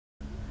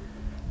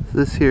So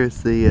this here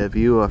is the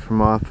view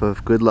from off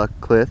of Good Luck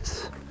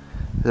Cliffs.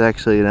 There's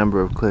actually a number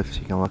of cliffs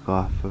you can look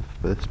off of,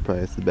 but this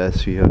probably is the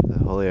best view of the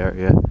whole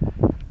area.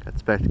 Got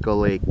Spectacle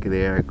Lake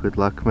there, Good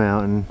Luck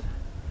Mountain.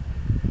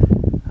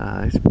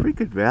 It's a pretty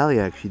good valley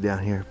actually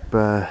down here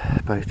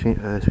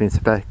between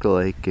Spectacle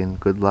Lake and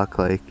Good Luck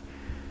Lake.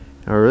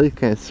 And we're really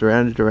kind of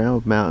surrounded around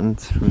with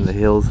mountains from the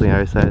hills on the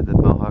other side of the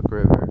Mohawk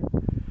River.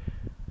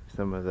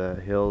 Some of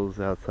the hills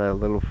outside of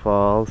Little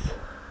Falls.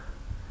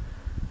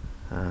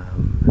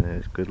 And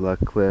there's Good Luck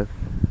Cliff.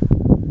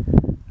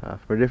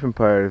 From a different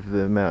part of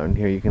the mountain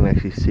here, you can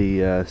actually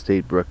see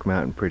State Brook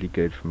Mountain pretty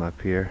good from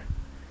up here.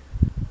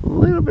 A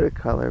little bit of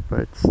color, but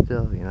it's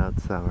still, you know,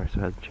 it's summer, so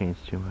it hasn't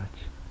changed too much.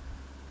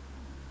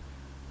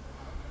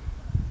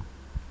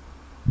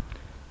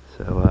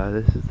 So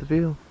this is the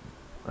view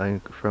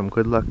from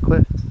Good Luck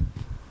Cliffs.